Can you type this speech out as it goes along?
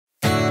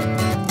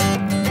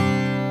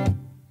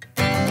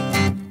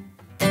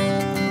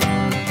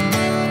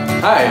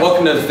Hi,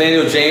 welcome to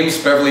Nathaniel James,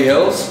 Beverly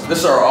Hills. This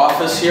is our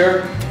office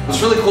here.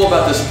 What's really cool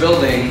about this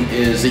building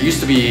is it used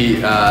to be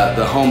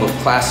the home of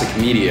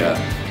Classic Media,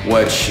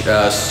 which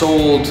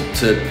sold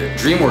to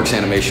DreamWorks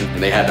Animation.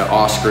 And they had an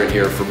Oscar in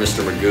here for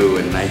Mr. Magoo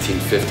in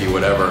 1950,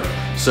 whatever.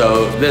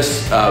 So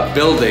this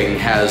building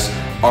has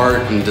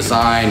art and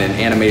design and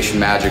animation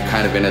magic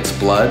kind of in its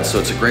blood, so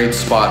it's a great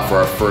spot for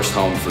our first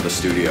home for the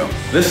studio.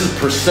 This is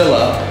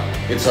Priscilla.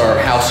 It's our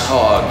house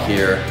hog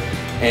here,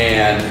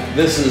 and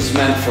this is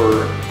meant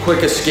for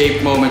quick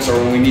escape moments or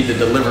when we need to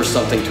deliver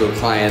something to a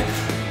client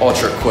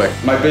ultra quick.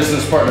 My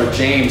business partner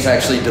James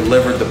actually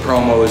delivered the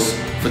promos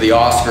for the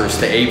Oscars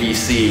to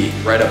ABC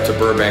right up to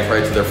Burbank,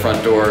 right to their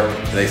front door,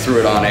 and they threw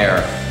it on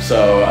air.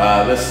 So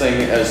this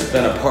thing has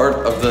been a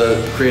part of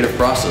the creative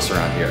process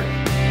around here.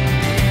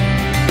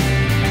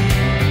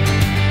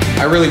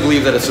 I really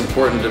believe that it's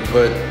important to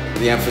put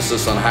the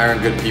emphasis on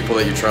hiring good people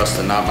that you trust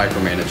and not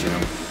micromanaging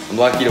them. I'm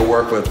lucky to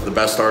work with the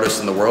best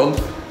artists in the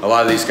world. A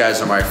lot of these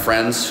guys are my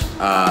friends.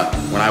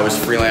 When I was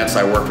freelance,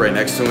 I worked right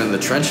next to them in the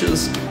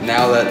trenches.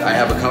 Now that I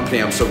have a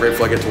company, I'm so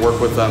grateful I get to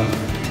work with them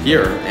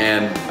here,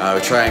 and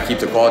try and keep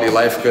the quality of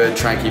life good,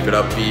 try and keep it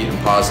upbeat and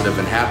positive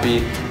and happy,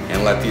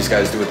 and let these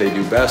guys do what they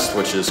do best,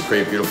 which is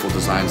create beautiful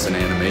designs and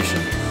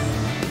animation.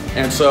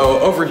 And so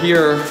over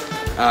here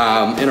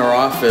in our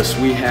office,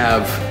 we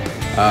have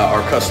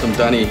our custom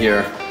dunny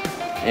here,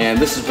 and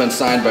this has been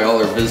signed by all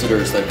our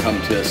visitors that come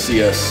to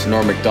see us.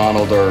 Norm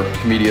MacDonald, our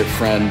comedian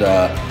friend,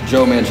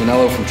 Joe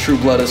Manganiello from True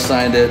Blood has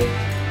signed it.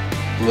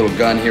 The little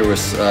gun here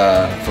was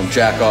from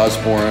Jack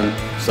Osborne,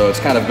 so it's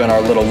kind of been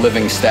our little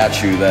living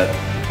statue that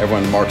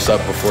everyone marks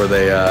up before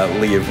they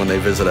leave when they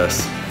visit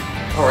us.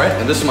 All right,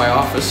 and this is my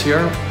office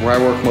here where I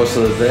work most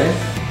of the day.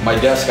 My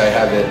desk, I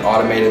have it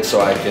automated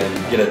so I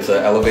can get it to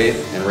elevate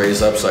and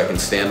raise up so I can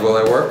stand while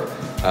I work.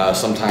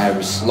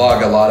 Sometimes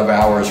log a lot of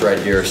hours right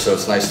here, so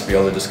it's nice to be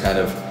able to just kind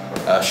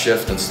of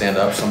shift and stand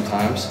up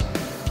sometimes.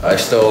 I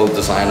still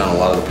design on a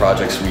lot of the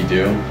projects we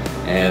do,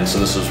 and so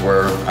this is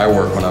where I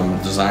work when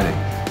I'm designing.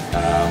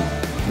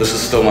 This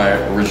is still my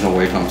original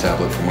Wacom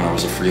tablet from when I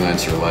was a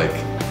freelancer like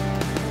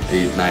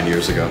 8-9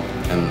 years ago,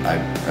 and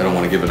I don't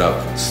want to give it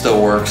up. It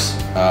still works,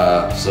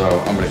 so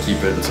I'm going to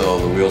keep it until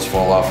the wheels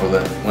fall off with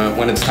it.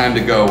 When it's time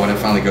to go, when it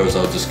finally goes,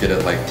 I'll just get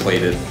it like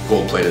plated,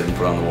 gold plated, and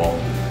put on the wall.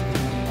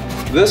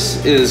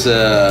 This is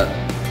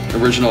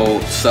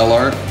original cell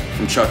art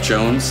from Chuck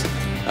Jones.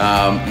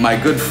 My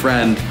good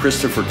friend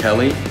Christopher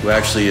Kelly, who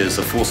actually is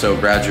a Full Sail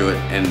graduate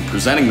and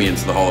presenting me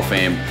into the Hall of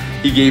Fame,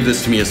 he gave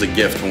this to me as a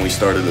gift when we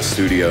started the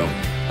studio.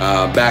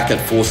 Back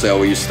at Full Sail,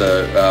 we used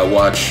to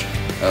watch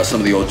some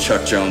of the old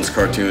Chuck Jones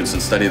cartoons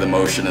and study the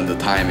motion and the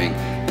timing.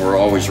 We're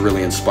always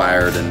really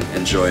inspired and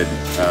enjoyed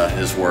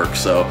his work,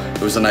 so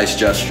it was a nice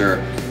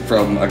gesture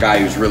from a guy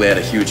who's really had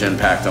a huge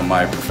impact on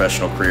my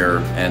professional career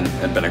and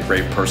been a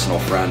great personal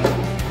friend.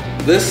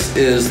 This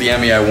is the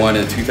Emmy I won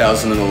in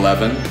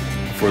 2011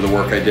 for the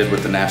work I did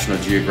with the National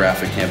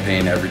Geographic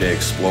campaign Everyday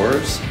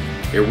Explorers.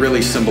 It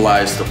really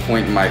symbolized the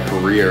point in my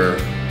career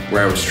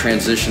where I was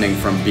transitioning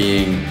from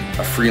being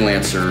a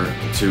freelancer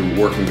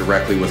to working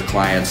directly with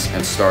clients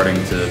and starting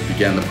to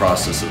begin the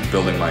process of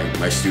building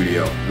my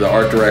studio. The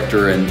art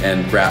director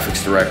and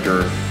graphics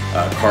director,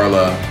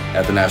 Carla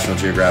at the National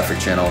Geographic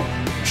Channel,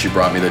 she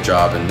brought me the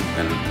job,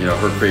 and you know,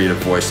 her creative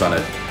voice on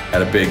it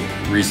had a big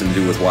reason to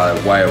do with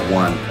why it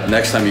won.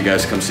 Next time you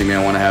guys come see me,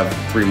 I want to have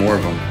 3 more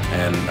of them,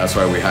 and that's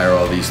why we hire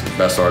all these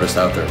best artists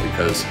out there,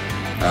 because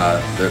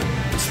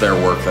it's their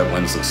work that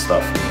wins this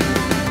stuff.